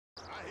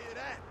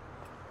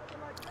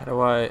How do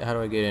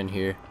I get in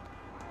here?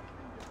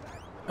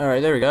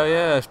 Alright, there we go.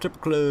 Yeah, strip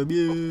club.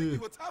 Yeah.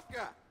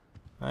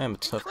 I am a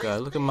tough guy.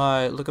 Look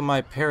at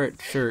my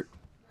parrot shirt.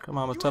 Come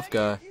on, I'm a tough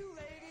guy.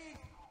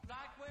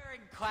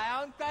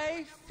 Clown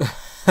face?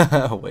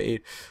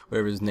 Wait,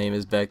 whatever his name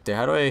is back there.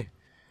 How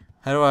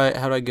do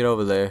I get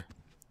over there?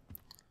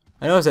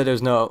 I noticed that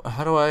there's no.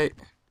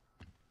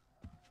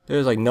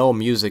 There's like no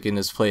music in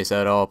this place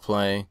at all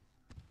playing.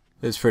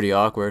 It's pretty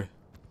awkward.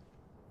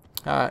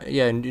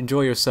 Yeah,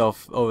 enjoy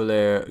yourself over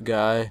there,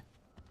 guy.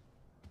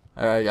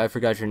 Alright, I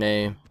forgot your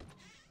name.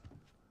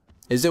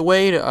 Is it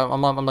Wade?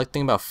 I'm like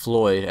thinking about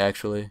Floyd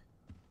actually.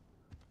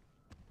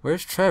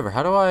 Where's Trevor?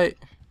 How do I?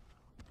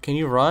 Can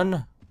you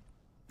run?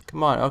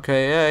 Come on.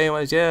 Okay. Yeah.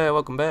 Anyways. Yeah.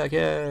 Welcome back.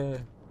 Yeah.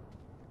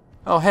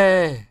 Oh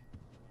hey.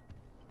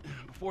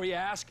 Before you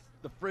ask,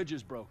 the fridge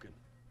is broken.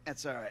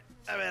 That's all right.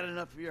 I've had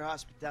enough of your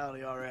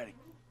hospitality already.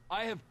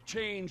 I have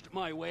changed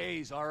my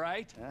ways, all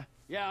right? Huh?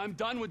 Yeah, I'm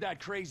done with that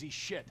crazy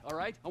shit, all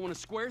right? I want to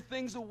square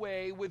things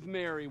away with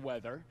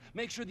Merryweather,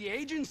 make sure the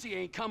agency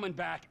ain't coming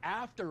back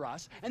after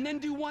us, and then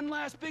do one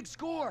last big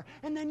score,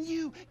 and then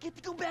you get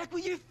to go back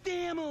with your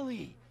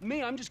family.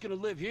 Me, I'm just gonna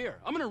live here.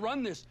 I'm gonna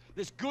run this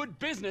good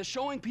business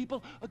showing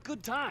people a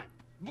good time.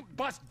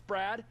 Bust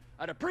Brad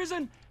out of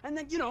prison, and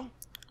then, you know.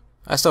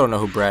 I still don't know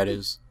who Brad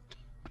is.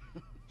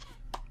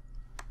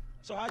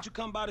 So how'd you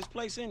come by this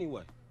place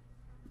anyway?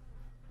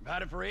 I've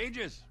had it for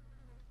ages.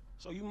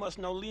 So you must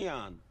know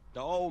Leon,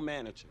 the old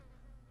manager.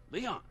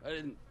 Leon? I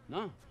didn't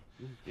know.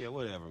 Yeah,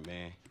 whatever,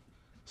 man.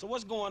 So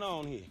what's going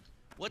on here?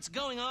 What's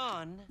going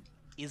on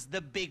is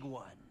the big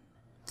one.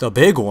 The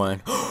big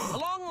one? A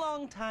long,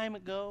 long time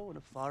ago in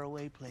a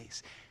faraway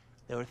place,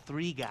 there were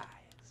 3 guys.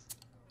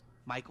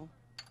 Michael,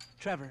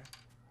 Trevor,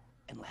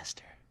 and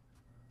Lester.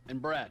 And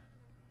Brad?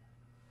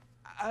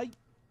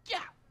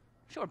 Yeah.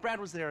 Sure, Brad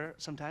was there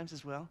sometimes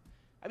as well.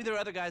 I mean, there were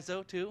other guys,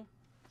 though, too.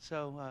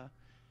 So,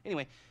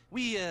 anyway,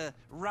 we,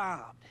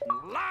 robbed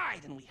and lied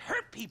and we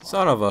hurt people.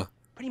 Son of a...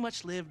 Pretty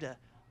much lived a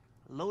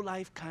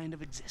low-life kind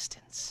of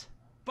existence.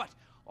 But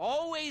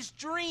always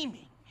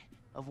dreaming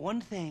of one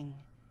thing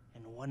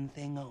and one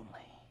thing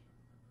only.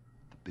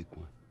 The big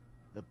one.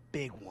 The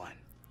big one.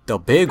 The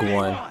big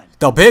one?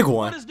 The big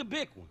one? What is the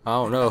big one? I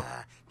don't know.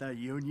 The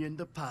Union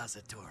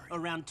Depository.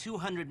 Around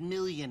 200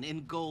 million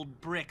in gold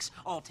bricks,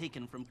 all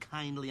taken from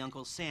kindly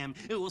Uncle Sam,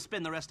 who will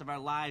spend the rest of our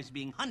lives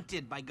being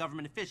hunted by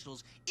government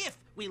officials if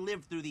we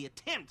live through the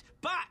attempt.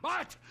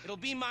 But it'll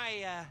be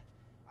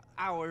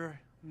our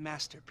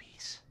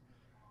masterpiece.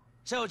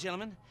 So,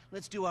 gentlemen,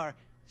 let's do our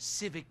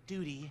civic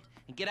duty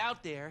and get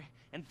out there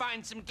and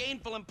find some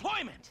gainful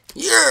employment.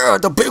 Yeah,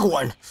 the big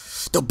one.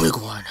 The big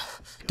one.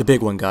 The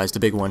big one, guys. The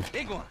big one.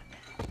 Big one.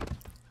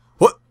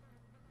 What?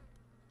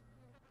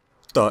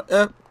 The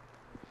F?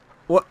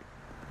 What?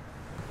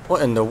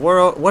 What in the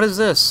world? What is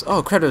this?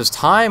 Oh, crap, there's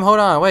time? Hold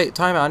on, wait,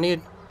 time out. I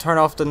need to turn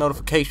off the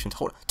notifications.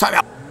 Hold on. Time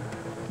out!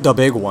 The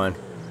big one.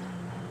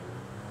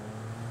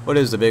 What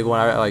is the big one?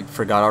 I, like,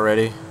 forgot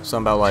already.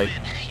 Something about, like...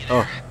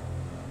 Oh.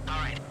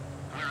 Alright,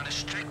 we're on a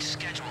strict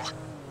schedule.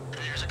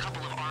 There's a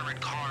couple of armored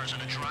cars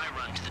on a dry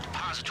run to the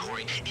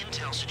depository.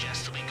 Intel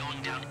suggests they'll be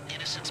going down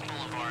Innocence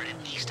Boulevard in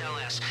East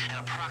LS at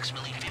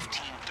approximately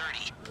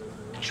 15:30.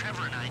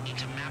 Trevor and I need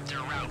to map their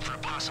route for a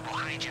possible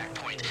hijack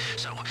point,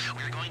 so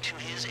we're going to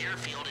his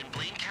airfield in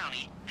Blaine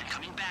County and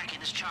coming back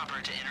in his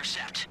chopper to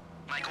intercept.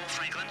 Michael,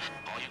 Franklin,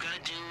 all you gotta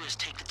do is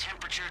take the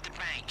temperature at the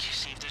bank,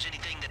 see if there's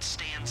anything that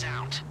stands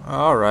out.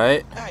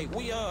 Alright. Hey,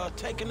 we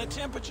taking the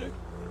temperature?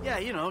 Yeah,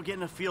 you know,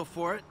 getting a feel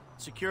for it.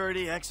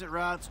 Security, exit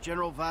routes,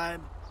 general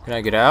vibe. Can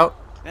I get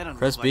out? That don't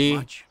Press look B. like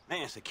much.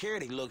 Man,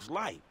 security looks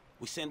light.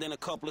 We send in a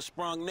couple of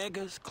sprung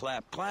niggas,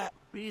 clap, clap.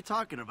 What are you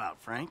talking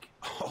about, Frank?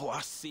 Oh, I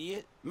see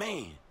it.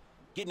 Man,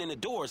 getting in the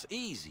door is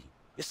easy.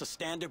 It's a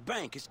standard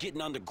bank. It's getting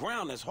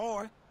underground that's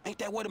hard. Ain't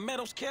that where the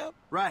metal's kept?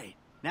 Right.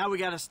 Now we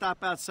gotta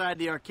stop outside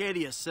the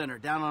Arcadia Center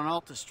down on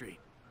Alta Street.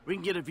 We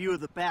can get a view of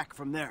the back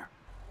from there.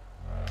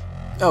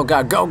 Oh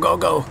god, go, go,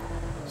 go!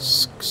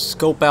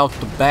 Scope out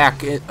the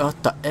back.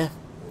 What the F?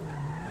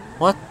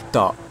 What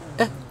the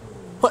F?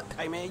 What?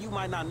 Hey man, you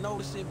might not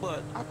notice it,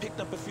 but I picked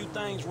up a few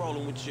things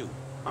rolling with you.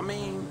 I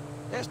mean,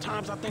 there's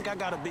times I think I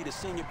gotta be the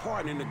senior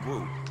partner in the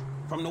group.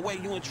 From the way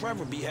you and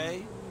Trevor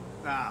behave.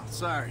 Ah,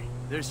 sorry.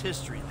 There's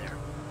history there.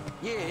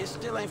 Yeah, it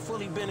still ain't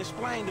fully been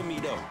explained to me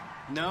though.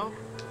 No?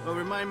 Well,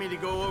 remind me to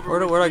go over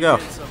Where'd with I you go?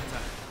 again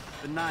sometime.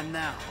 But not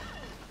now.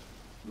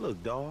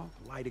 Look, dawg,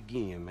 light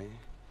again, man.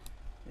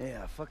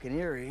 Yeah, fucking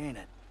eerie, ain't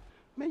it?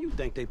 Man, you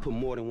think they put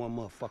more than one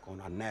motherfucker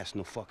on our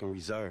national fucking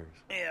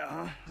reserves? Yeah,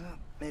 huh? Well,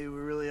 maybe we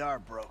really are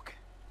broke.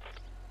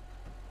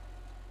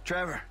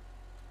 Trevor,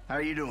 how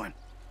are you doing?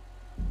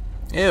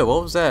 Ew,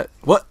 what was that?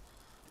 What?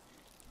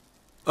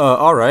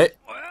 Alright.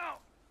 Well,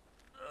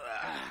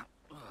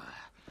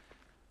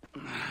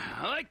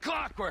 like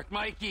clockwork,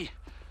 Mikey.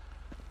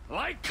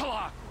 Like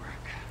clockwork.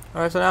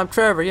 Alright, so now I'm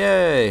Trevor,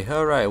 yay!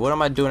 Alright, what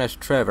am I doing as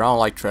Trevor? I don't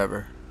like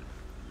Trevor.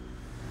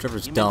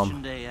 Trevor's You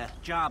dumb. mentioned a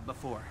job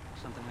before.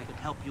 Something I could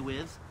help you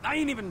with? I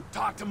ain't even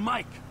talked to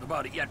Mike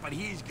about it yet, but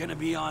he's gonna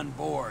be on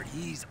board.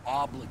 He's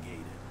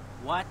obligated.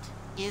 What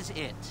is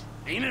it?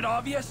 Ain't it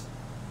obvious?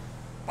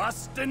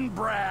 Bustin'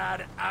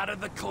 Brad out of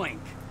the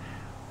clink.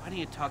 Why don't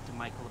you talk to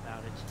Michael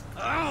about it?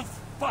 Oh,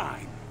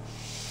 fine.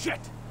 Shit.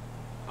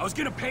 I was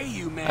gonna pay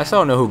you, man. I still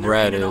don't know who and there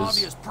Brad ain't an is.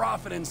 obvious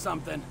profit in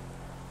something.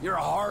 You're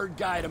a hard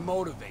guy to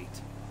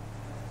motivate.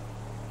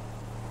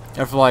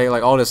 After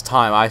like all this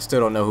time, I still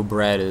don't know who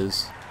Brad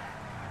is.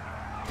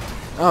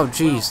 Oh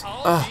jeez.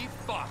 Well, I'll be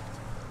fucked.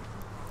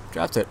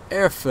 Drive to the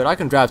airfield. I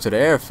can drive to the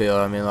airfield.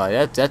 I mean,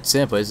 like that's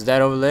simple. Is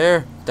that over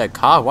there? That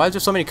cop? Why is there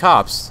so many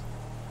cops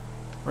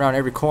around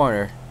every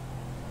corner?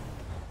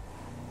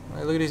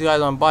 Like, look at these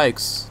guys on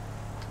bikes.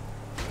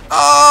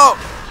 Oh!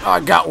 I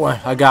got one.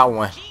 I got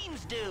one.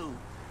 Teams do.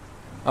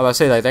 I was about to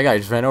say, like, that guy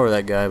just ran over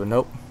that guy, but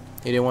nope.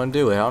 He didn't want to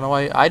do it. I don't know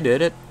why. I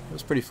did it. It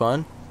was pretty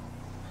fun.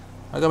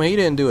 How come he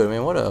didn't do it,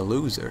 man? What a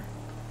loser.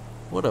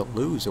 What a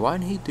loser. Why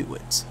didn't he do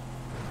it?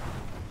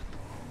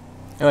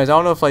 Anyways, I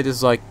don't know if, like, this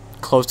is, like,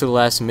 close to the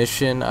last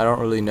mission. I don't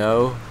really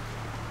know.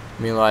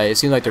 I mean, like, it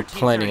seems like they're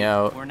planning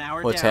out We're an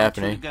hour what's down,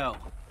 happening. 2 to go.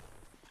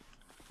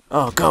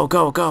 Oh, go,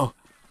 go, go.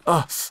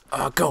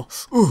 Go.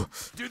 Ooh.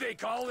 Do they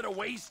call it a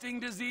wasting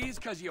disease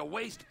because you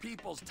waste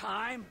people's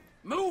time?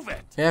 Move it!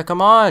 Yeah,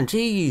 come on.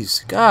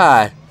 Jeez.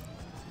 God.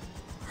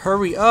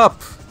 Hurry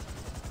up.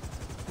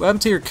 What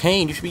happened to your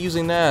cane? You should be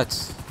using that.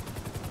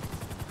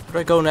 Where do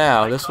I go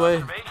now? This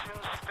way?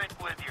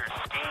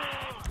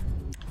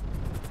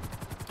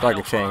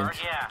 Target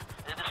change. Yeah,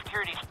 the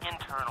security's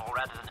internal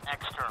rather than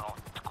external.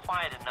 It's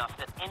quiet enough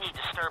that any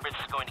disturbance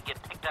is going to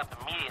get picked up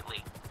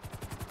immediately.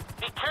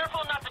 Be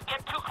careful not to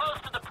get too close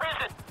to the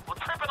prison. We'll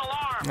trip an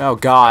alarm. Oh,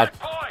 God. Good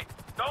point.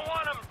 Don't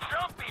want them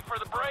jumpy for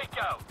the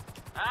breakout.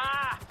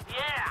 Ah,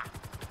 yeah.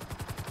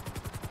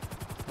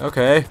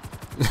 Okay.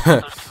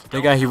 The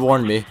guy, he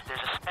warned me.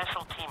 There's a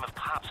special team of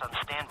cops on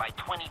standby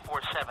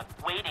 24/7,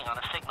 waiting on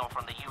a signal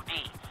from the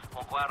UD.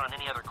 Won't go out on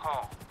any other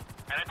call.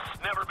 And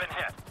it's never been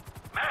hit.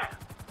 Man,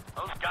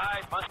 those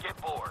guys must get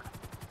bored.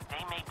 They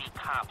may be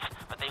cops,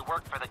 but they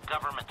work for the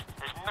government.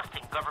 There's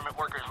nothing government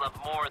workers love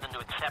more than to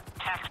accept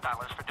tax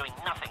dollars for doing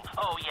nothing.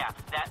 Oh yeah,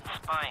 that and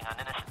spying on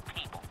innocent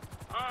people.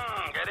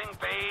 Getting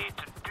paid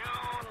to do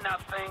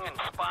nothing and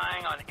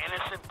spying on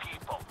innocent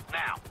people.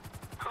 Now,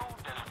 who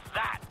does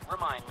that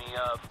remind me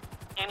of?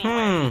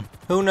 Anyway,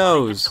 Who get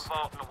knows? the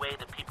vault in a way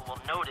that people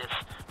will notice.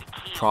 The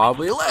key is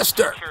Probably making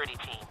Lester. Security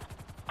team.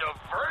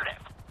 Divert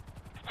it.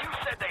 You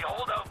said they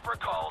hold out for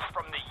calls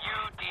from the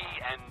UD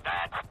and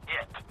that's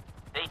it.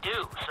 They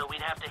do, so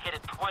we'd have to hit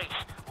it twice.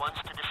 Once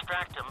to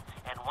distract them,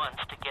 and once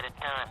to get it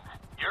done.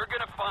 You're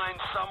gonna find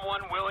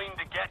someone willing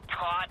to get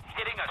caught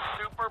hitting a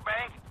super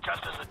bank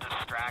just as a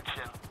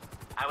distraction?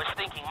 I was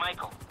thinking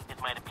Michael.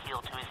 It might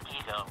appeal to his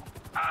ego.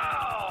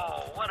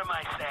 Oh, what am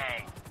I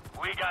saying?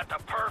 We got the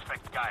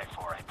perfect guy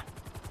for it.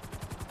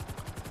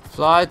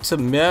 Fly to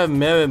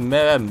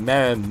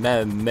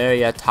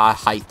Marietta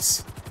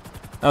Heights.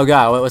 Oh,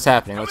 God. What's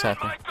happening? What's Come in,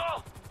 happening?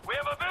 Michael! We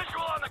have a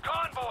visual on the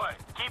convoy!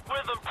 Keep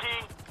with them, T.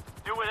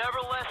 Do whatever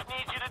Les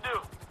needs you to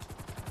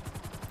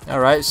do.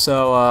 Alright,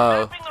 so,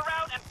 Mapping the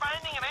route and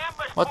finding an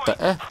ambush what point.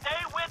 the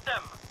Stay with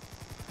them.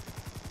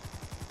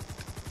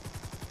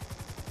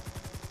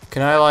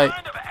 can I, like, What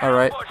kind of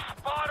alright. ambush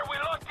spot are we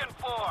looking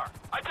for?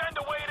 I tend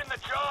to wait in the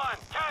jaw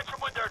and catch them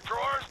with their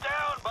drawers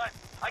down, but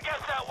I guess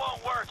that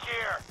won't work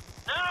here.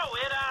 No,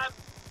 it,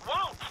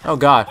 won't. Oh,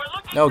 God. We're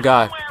looking Oh,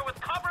 God. somewhere with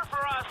cover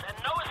for us and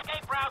no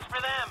escape routes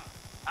for them.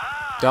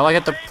 Ah, Do I, like,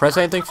 have to same press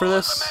anything for principle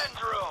as this? the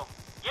men's room.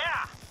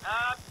 Yeah,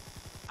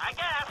 I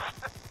guess.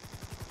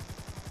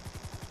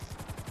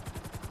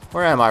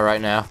 Where am I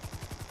right now?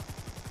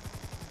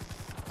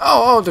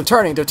 Oh, they're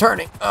turning. Go!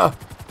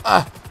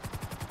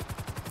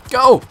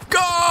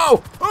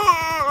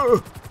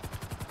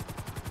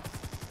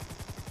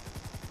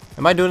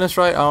 Am I doing this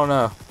right? I don't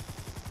know.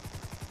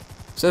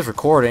 It says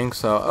recording,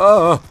 so,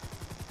 oh,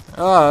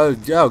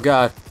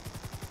 God.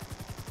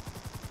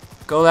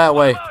 Go that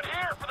way. Out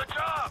here for the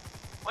job.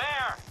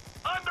 Where?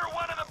 Under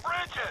one of the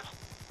bridges.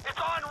 It's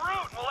en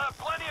route and we'll have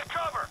plenty of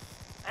cover.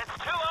 It's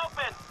too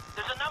open.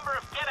 There's a number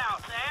of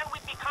get-outs, and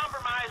we'd be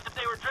compromised if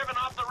they were driven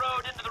off the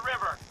road into the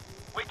river.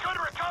 We could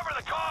recover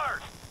the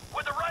cars.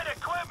 With the right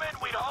equipment,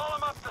 we'd haul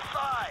them up the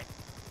side.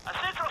 A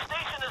central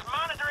station is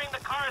monitoring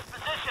the car's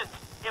positions.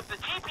 If the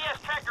GPS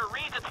tracker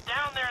reads it's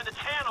down there in the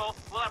channel,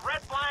 we'll have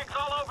red flags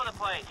all over the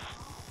place.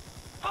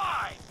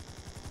 Fine.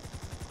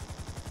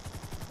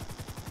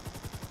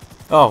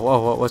 Oh,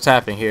 whoa, what's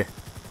happening here?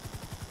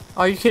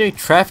 Oh, are you kidding?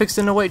 Traffic's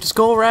in the way. Just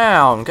go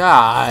around.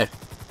 God.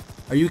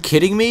 Are you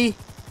kidding me?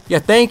 Yeah,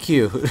 thank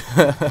you.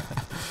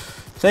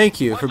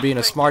 Thank you for being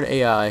a smart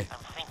AI. I'm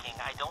thinking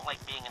I don't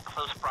like being in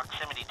close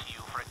proximity to you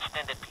for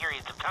extended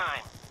periods of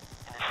time.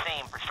 And the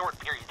same for short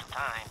periods of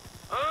time.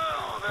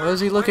 Oh, What is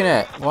he looking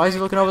at? Why is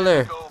he looking over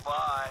there? go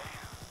by.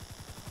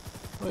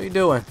 What are you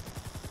doing?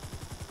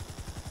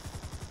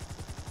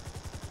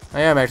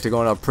 I am actually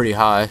going up pretty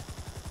high.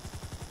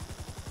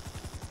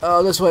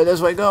 Oh, this way,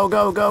 go.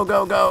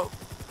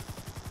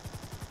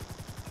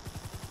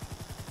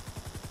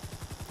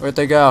 Where'd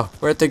they go?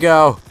 Where'd they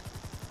go?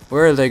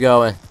 Where are they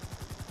going?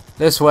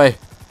 This way.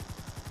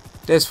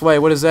 This way.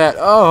 What is that?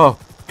 Oh,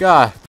 God.